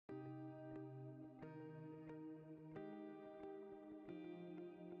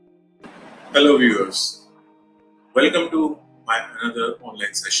Hello viewers, welcome to my another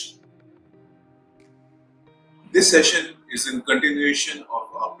online session. This session is in continuation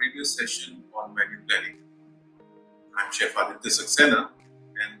of our previous session on menu planning. I'm Chef Aditya Saxena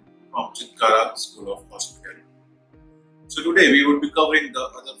and from Chitkara School of Hospitality. So today we will be covering the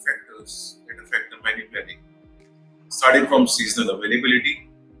other factors that affect the menu planning, starting from seasonal availability,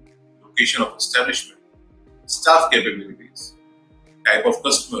 location of establishment, staff capabilities, type of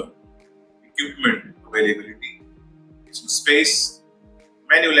customer, equipment availability, kitchen space,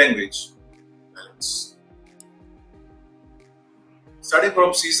 menu language, balance. Starting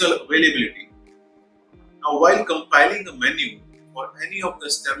from seasonal availability. Now, while compiling a menu for any of the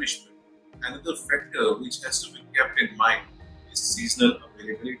establishment, another factor which has to be kept in mind is seasonal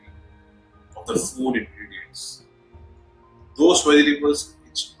availability of the food ingredients. Those vegetables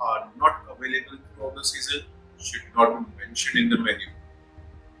which are not available throughout the season should not be mentioned in the menu.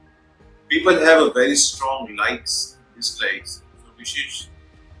 People have a very strong likes and dislikes, so dishes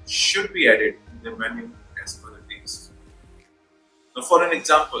should be added in the menu as per the taste. Now, for an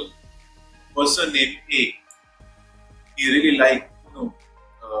example, a person named A, he really liked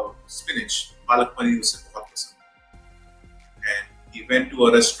spinach, palak paneer usse bahut pasand, and he went to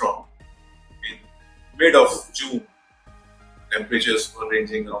a restaurant in mid of June. Temperatures were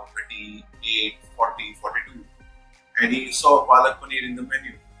ranging around 38, 40, 42, and he saw palak paneer in the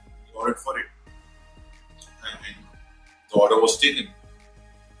menu. He ordered for it, and the order was taken.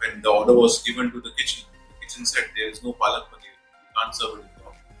 When the order was given to the kitchen said there is no palak paneer. You can't serve it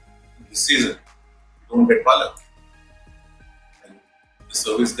in this season. You don't get palak. And the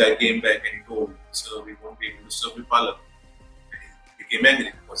service guy came back and he told, "Sir, we won't be able to serve you palak." And he became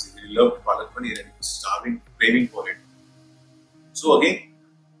angry because he really loved palak paneer and he was starving, craving for it. So again,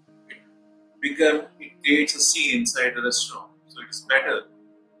 it creates a scene inside the restaurant. So it is better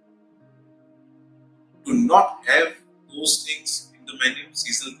to not have those things in the menu,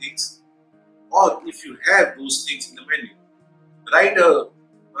 seasonal things, or if you have those things in the menu, write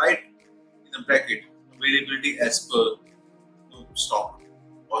in a bracket availability as per stock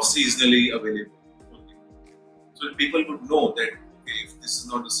or seasonally available. Okay. So that people would know that okay, if this is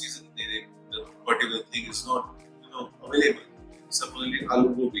not the season, the particular thing is not available. Supposedly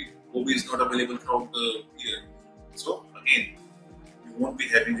aloo gobi is not available throughout the year. So again, you won't be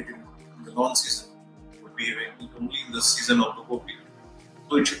having it in the non-season. You would be having it only in the season of the gobi.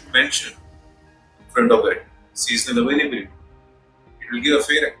 So it should mention in front of that seasonal availability. It will give a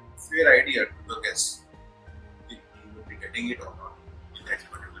fair idea to the guests if he will be getting it or not in that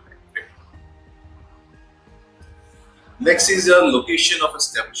particular time. Next is the location of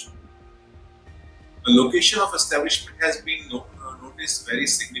establishment. The location of establishment has been noticed very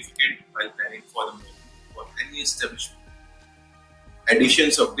significant while planning for the menu for any establishment.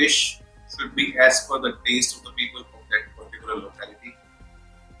 Additions of dish should be as per the taste of the people of that particular locality.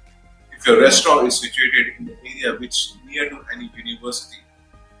 If your restaurant is situated in the area which near to any university,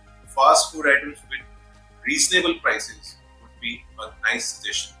 fast food items with reasonable prices would be a nice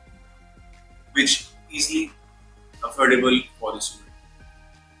suggestion, which easily affordable for the student.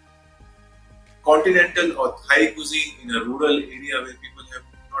 Continental or Thai cuisine in a rural area where people have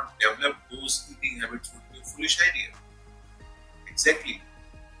not developed those eating habits would be a foolish idea. Exactly.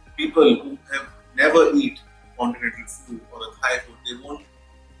 People who have never eat continental food or a Thai food, they won't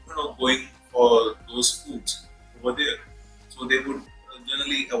going for those foods over there. So they would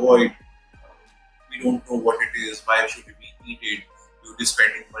generally avoid. We don't know what it is. Why should we eat it? We'll be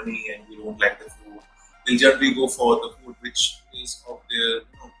spending money and we don't like the food. They'll generally go for the food which is of their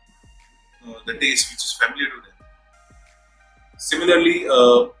the taste which is familiar to them. Similarly,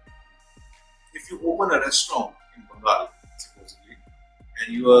 if you open a restaurant in Bengal, supposedly,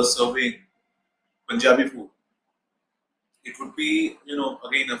 and you are serving Punjabi food, it would be,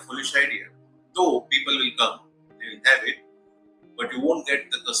 again a foolish idea. Though people will come, they will have it, but you won't get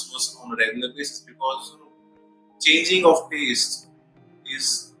the customers on a regular basis because changing of taste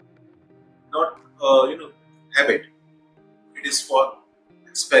is not habit. It is for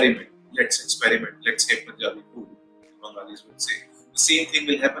experiment. Let's experiment. Let's get Punjabi food. Bengalis would say the same thing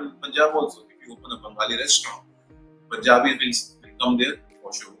will happen in Punjab also. If you open a Bengali restaurant, Punjabis will come there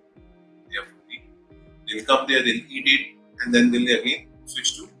for sure. They are foodie. They'll come there, they'll eat it, and then they'll again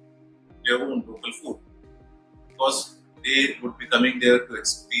switch to their own local food because they would be coming there to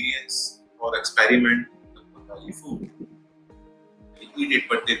experience or experiment with Bengali food. They'll eat it,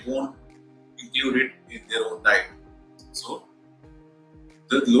 but they won't include it in their own diet. So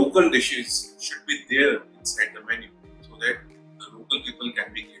the local dishes should be there inside the menu so that the local people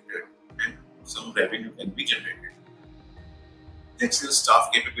can be catered and some revenue can be generated. Next is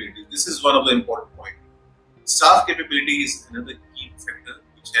staff capability. This is one of the important points. Staff capability is another key factor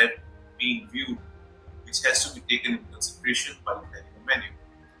which have been viewed, which has to be taken into consideration while planning a menu.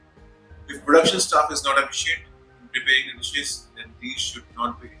 If production staff is not efficient in preparing the dishes, then these should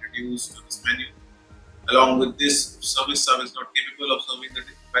not be introduced to this menu. Along with this, if service staff is not capable of serving the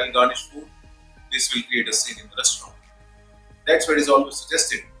well garnished food, this will create a scene in the restaurant. That's why it is always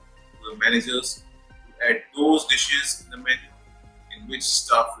suggested to the managers to add those dishes in the menu in which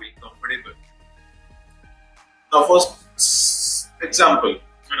staff will comfortable. Now, for example,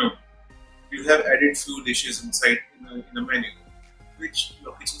 you have added few dishes inside in a menu which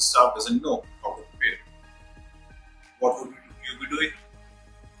your kitchen staff doesn't know how to prepare. What would you be doing?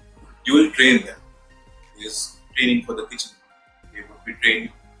 You will train them. There's training for the kitchen. They would be trained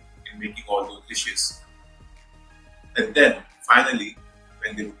in making all those dishes. And then, finally,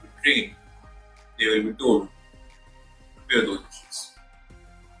 when they would be trained, they will be told to prepare those dishes.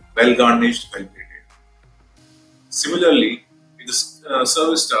 Well garnished, well plated. Similarly, if the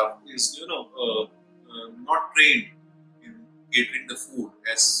service staff is not trained in catering the food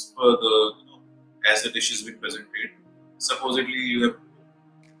as per the as the dish has been presented. Supposedly, you have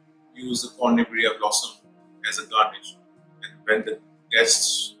used the cornebria blossom as a garnish, and when the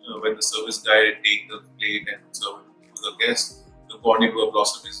guests, when the service guy take the plate and serve it to the guest, the cornebria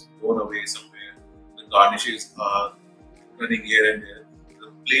blossom is blown away somewhere. The garnishes are running here and there.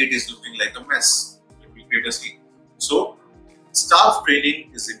 The plate is looking like a mess. It will create a scene. So, staff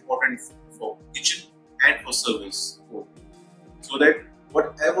training is important for kitchen and for service both, so that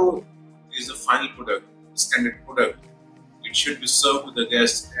whatever is the final product, standard product, it should be served to the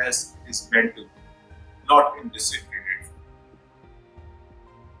guests as it is meant to, not in disintegrated food.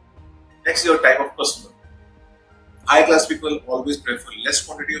 Next is your type of customer. High class people always prefer less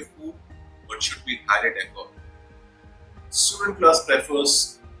quantity of food but should be highly decor. Student class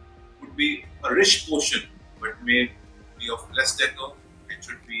prefers would be a rich portion but may be of less decor and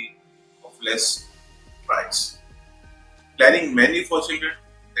should be of less price. Planning menu for children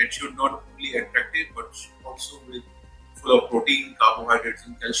that should not only attractive but also with full of protein, carbohydrates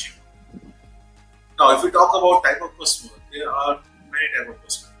and calcium. Now if we talk about type of customer, there are many type of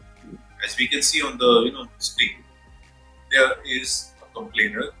customer. As we can see on the screen, there is a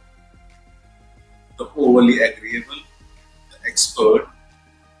complainer, the overly agreeable, the expert,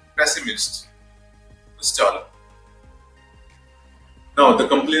 pessimist, the staller. Now, the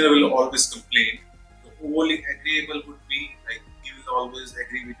complainer will always complain. The overly agreeable would be like he will always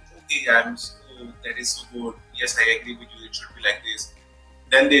agree with, okay, that is so good. Yes, I agree with you. It should be like this.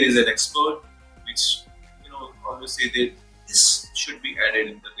 Then there is an expert, which always say that this should be added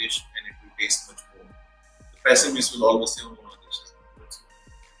in the dish and it will taste much more. The pessimist will always say, oh no, this is not good.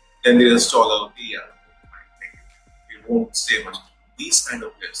 Then there is a staller. Okay, yeah, fine, thank you. We won't say much. These kind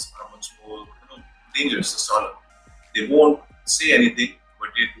of guests are much more dangerous. The staller. They won't say anything, but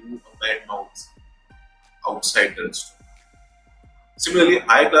they do a bad mouth outside the restaurant. Similarly,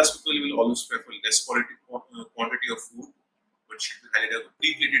 high class people will always prefer less quantity of food, but should be highly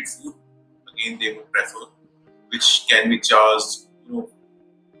pre-plated food. Again, they would prefer, which can be charged,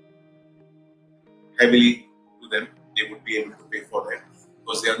 heavily to them. They would be able to pay for that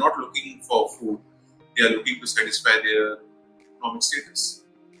because they are not looking for food. They are looking to satisfy their economic status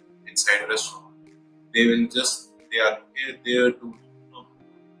inside a restaurant. They are there to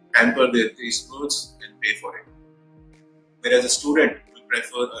pamper their taste buds and pay for it. Whereas a student will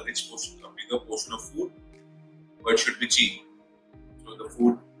prefer a bigger portion of food, but should be cheap. So the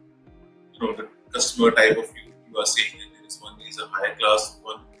food, the customer type of you are saying that there is one is a higher class,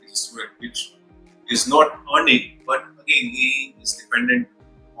 one is a student which is not earning, but again he is dependent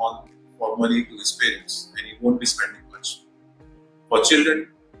on for money to his parents and he won't be spending much. For children,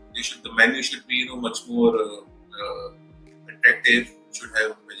 the menu should be much more attractive. It should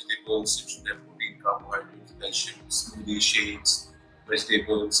have vegetables, it should have protein, carbohydrates, calcium, smoothie, shakes,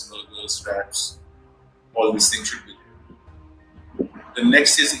 vegetables, burgers, wraps. All these things should be there. The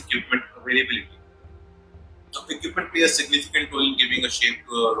next is equipment availability. Now, equipment plays a significant role in giving a shape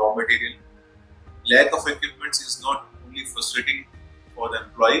to a raw material. Lack of equipment is not only frustrating for the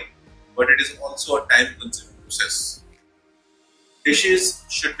employee, but it is also a time-consuming process. Dishes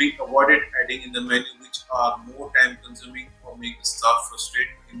should be avoided adding in the menu which are more time-consuming or make the staff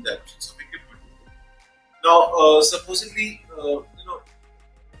frustrated in the absence of equipment. Now, supposedly, the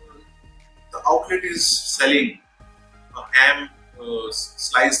outlet is selling a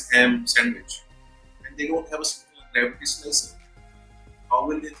sliced ham sandwich, and they don't have a gravity slicer. How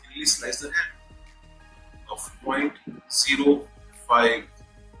will they really slice the ham? Of 0.05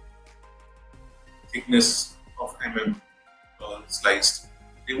 thickness of sliced.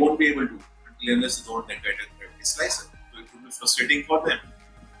 They won't be able to until unless they don't get a correctly slicer. So it will be frustrating for them.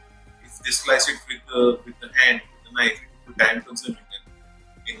 If they slice it with the hand, with the knife, it will be time consuming.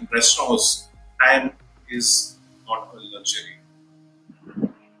 And in restaurants, time is not a luxury.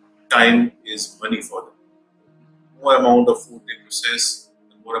 Time is money for them. The more amount of food they process,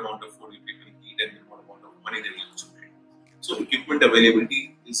 the more amount of food people eat, and the more amount of money they will generate. So equipment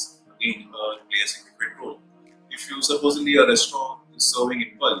availability is again play a significant role. If you supposedly a restaurant is serving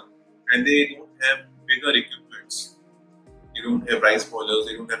in bulk and they don't have bigger equipments, they don't have rice boilers,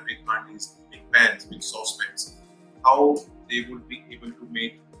 they don't have big handis, big pans, big saucepans, how they would be able to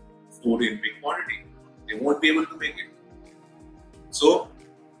make food in big quantity? They won't be able to make it. So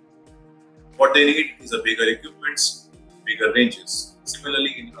what they need is a bigger equipments, bigger ranges.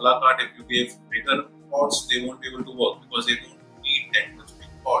 Similarly, in a la carte, if you give bigger pots, they won't be able to work because they don't need that much big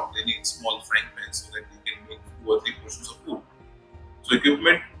pot. They need small frying pans so that they can make 2 or 3 portions of food. So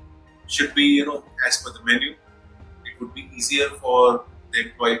equipment should be, as per the menu. It would be easier for the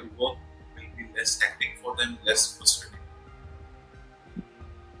employee to work. It will be less hectic for them, less frustrating.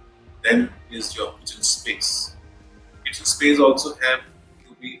 Then is your kitchen space. Kitchen space also have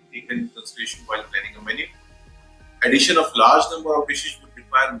to be taken into consideration while planning a menu. Addition of large number of dishes would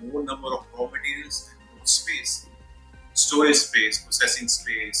require more number of raw materials and more space. Storage space, processing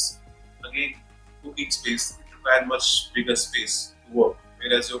space, again cooking space, it requires much bigger space to work.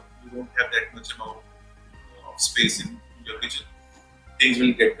 Whereas you don't have that much amount of space in your kitchen. Things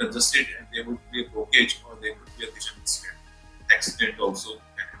will get congested and there would be a blockage or there could be a kitchen incident. Accident also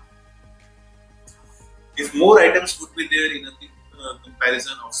can happen. If more items would be there in a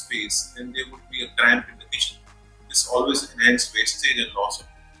comparison of space, then there would be a cramp in the kitchen. This always enhances wastage and loss of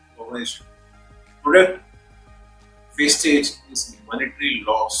organization. Product wastage is monetary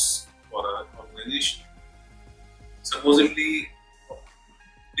loss for an organization. Supposedly,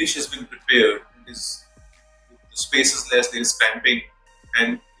 dish has been prepared, the space is less, there is cramping,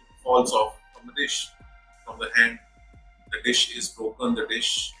 and it falls off from the dish, from the hand. The dish is broken, the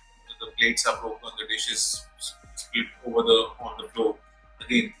plates are broken, the dish is split on the floor.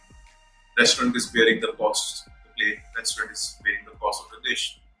 Again, restaurant is bearing the cost. The restaurant is bearing the cost of the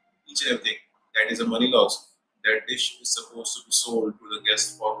dish. Each and everything. That is a money loss. That dish is supposed to be sold to the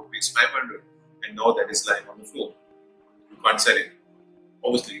guest for ₹500, and now that is lying on the floor. You can't sell it.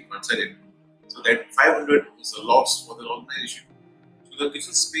 Obviously, you can't sell it. So that 500 is a loss for the organization. So the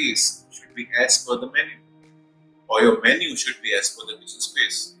kitchen space should be as per the menu, or your menu should be as per the kitchen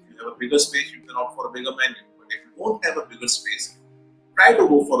space. If you have a bigger space, you can opt for a bigger menu. But if you don't have a bigger space, try to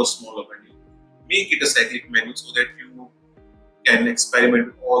go for a smaller menu. Make it a cyclic menu so that you can experiment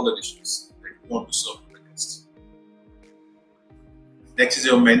with all the dishes that you want to serve to the guests. Next is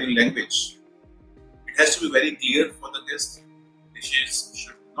your menu language. It has to be very clear for the guest. Dishes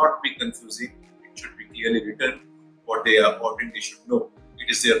should not be confusing. It should be clearly written what they are ordering. They should know.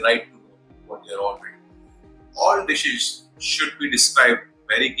 It is their right to know what they are ordering. All dishes should be described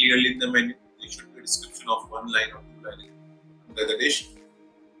very clearly in the menu. There should be a description of 1 line or 2 lines under the dish.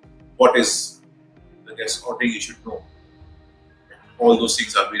 What is the guest ordering? You should know. All those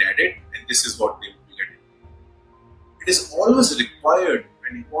things have been added, and this is what they will be getting. It is always required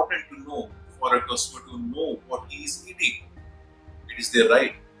and important to know for a customer to know what he is eating. It is their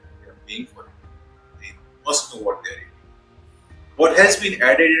right. They are paying for it. They must know what they are eating. What has been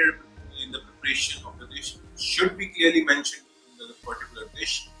added in the preparation of the dish should be clearly mentioned in the particular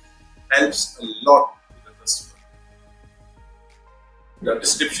dish. Helps a lot to the customer. The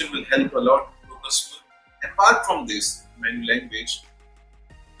description will help a lot to the customer. Apart from this menu language,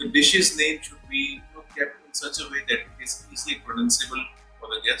 the dish's name should be kept in such a way that it is easily pronounceable for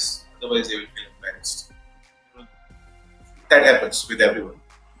the guests. Otherwise, they will feel embarrassed. That happens with everyone.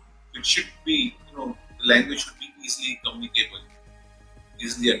 It should be, the language should be easily communicable,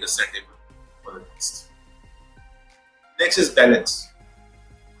 easily understandable for the guests. Next is balance.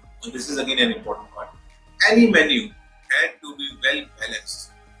 So this is again an important part. Any menu had to be well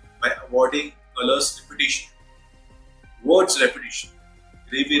balanced by avoiding colors repetition, words repetition,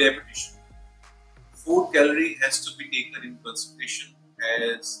 gravy repetition. Food calorie has to be taken in consideration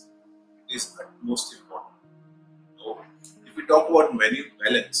as it is utmost important. So, if we talk about menu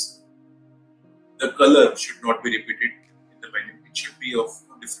balance, the color should not be repeated in the menu. It should be of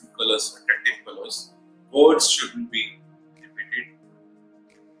different colors, attractive colors. Words shouldn't be repeated.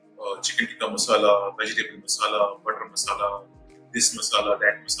 Chicken tikka masala, vegetable masala, butter masala, this masala,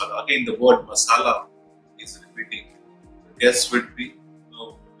 that masala. Again, the word masala is repeating. The guests would be,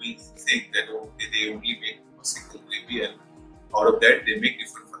 will think that they only make a single gravy, and out of that they make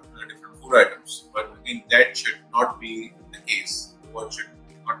different food items. But again, that should not be the case.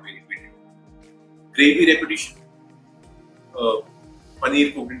 Gravy repetition.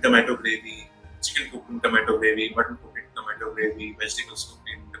 Paneer cooked in tomato gravy, chicken cooked in tomato gravy, mutton cooked in tomato gravy, vegetables cooked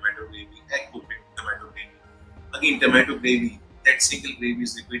in tomato gravy, egg cooked in tomato gravy. Again, tomato gravy, that single gravy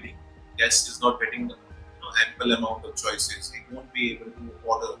is repeating. Guest is not getting ample amount of choices. He won't be able to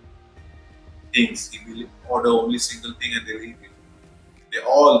order things. He will order only single thing and they'll eat it. They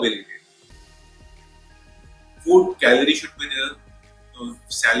all will eat it. Food calorie should be there.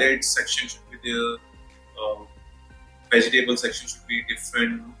 Salad section should be there. Vegetable section should be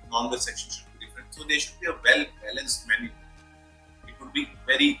different. Non-veg section should be different. So there should be a well-balanced menu. It would be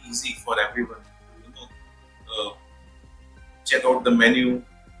very easy for everyone to check out the menu.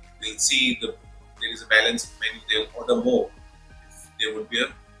 They'll see there is a balanced menu. They'll order more if there would be a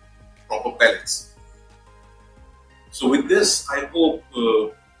proper balance. So with this, I hope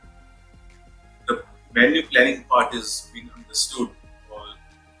the menu planning part is being understood or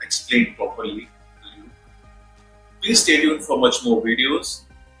explained properly to you. Please stay tuned for much more videos.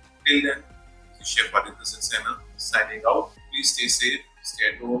 Till then, this is Chef Aditya Saxena signing out. Please stay safe, stay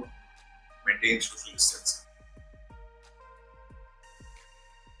at home, maintain social distancing.